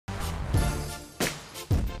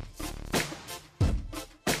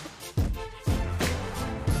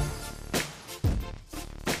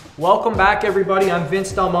Welcome back, everybody. I'm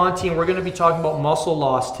Vince Del Monte, and we're going to be talking about muscle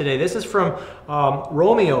loss today. This is from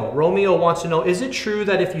Romeo. Romeo wants to know, is it true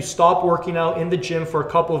that if you stop working out in the gym for a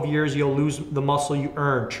couple of years, you'll lose the muscle you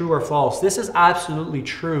earn? True or false? This is absolutely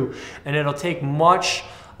true, and it'll take much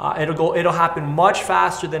it'll happen much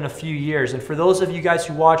faster than a few years. And for those of you guys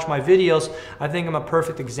who watch my videos, I think I'm a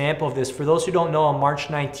perfect example of this. For those who don't know, on March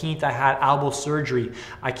 19th, I had elbow surgery.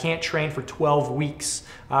 I can't train for 12 weeks.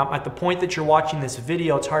 At the point that you're watching this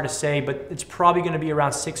video, it's hard to say, but it's probably gonna be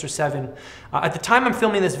around 6 or 7. At the time I'm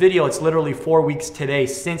filming this video, it's literally 4 weeks today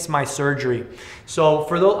since my surgery. So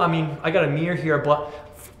for those, I mean, I got a mirror here, but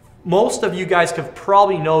most of you guys have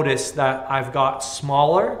probably noticed that I've got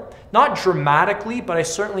smaller. Not dramatically, but I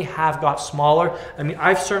certainly have got smaller. I mean,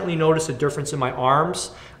 I've certainly noticed a difference in my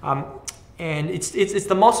arms. And it's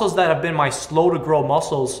the muscles that have been my slow to grow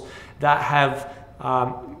muscles that have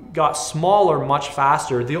got smaller much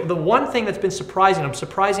faster. The one thing that's been surprising, I'm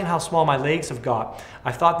surprising how small my legs have got.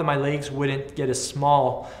 I thought that my legs wouldn't get as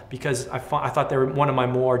small because I thought they were one of my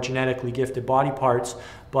more genetically gifted body parts.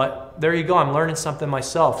 But there you go, I'm learning something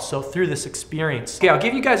myself, so through this experience. Okay, I'll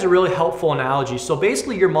give you guys a really helpful analogy. So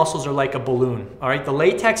basically your muscles are like a balloon, all right? The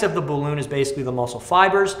latex of the balloon is basically the muscle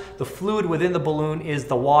fibers. The fluid within the balloon is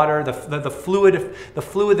the water, the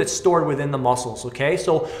fluid that's stored within the muscles, okay?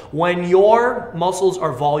 So when your muscles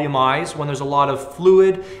are volumized, when there's a lot of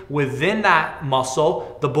fluid within that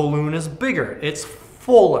muscle, the balloon is bigger, it's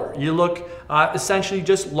fuller. You look essentially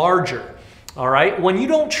just larger. All right, when you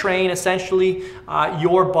don't train, essentially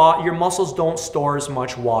your muscles don't store as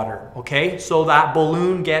much water, okay? So that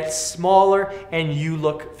balloon gets smaller and you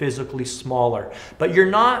look physically smaller, but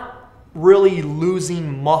you're not really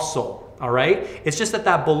losing muscle, all right? It's just that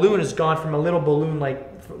that balloon has gone from a little balloon, like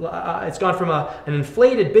it's gone from an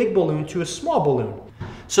inflated big balloon to a small balloon.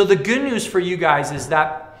 So the good news for you guys is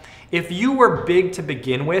that if you were big to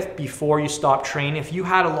begin with before you stopped training, if you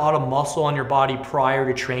had a lot of muscle on your body prior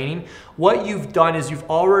to training, what you've done is you've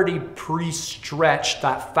already pre-stretched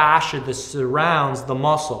that fascia that surrounds the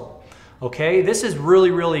muscle. Okay, this is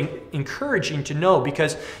really, really encouraging to know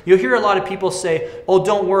because you'll hear a lot of people say, oh,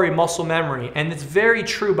 don't worry, muscle memory. And it's very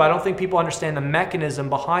true, but I don't think people understand the mechanism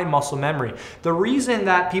behind muscle memory. The reason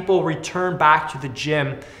that people return back to the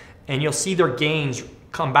gym and you'll see their gains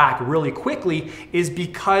come back really quickly is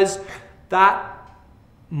because that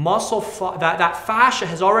muscle, that fascia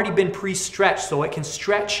has already been pre-stretched, so it can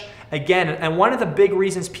stretch again. And one of the big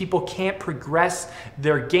reasons people can't progress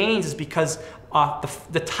their gains is because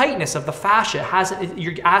the tightness of the fascia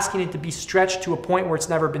you're asking it to be stretched to a point where it's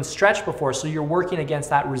never been stretched before, so you're working against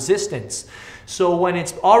that resistance. So when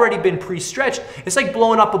it's already been pre-stretched, it's like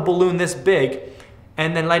blowing up a balloon this big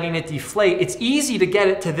and then letting it deflate. It's easy to get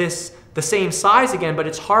it to the same size again, but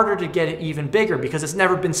it's harder to get it even bigger because it's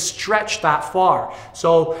never been stretched that far.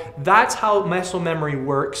 So that's how muscle memory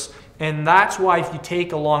works. And that's why if you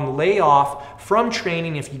take a long layoff from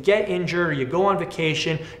training, if you get injured or you go on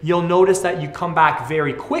vacation, you'll notice that you come back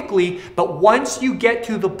very quickly. But once you get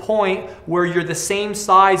to the point where you're the same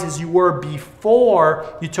size as you were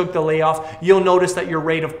before you took the layoff, you'll notice that your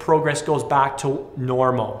rate of progress goes back to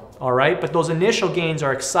normal. All right, but those initial gains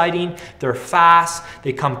are exciting, they're fast,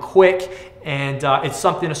 they come quick, and it's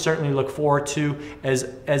something to certainly look forward to, as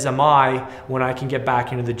am I, when I can get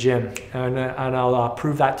back into the gym. And I'll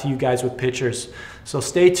prove that to you guys with pictures. So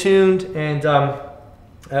stay tuned, and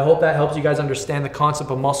I hope that helps you guys understand the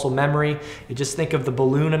concept of muscle memory. You just think of the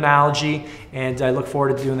balloon analogy, and I look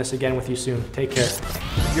forward to doing this again with you soon. Take care.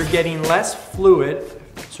 You're getting less fluid.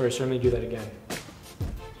 Sorry, let me do that again.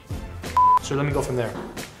 So let me go from there.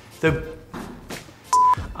 The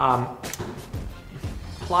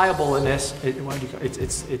pliableness,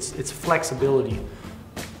 it's flexibility.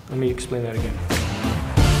 Let me explain that again.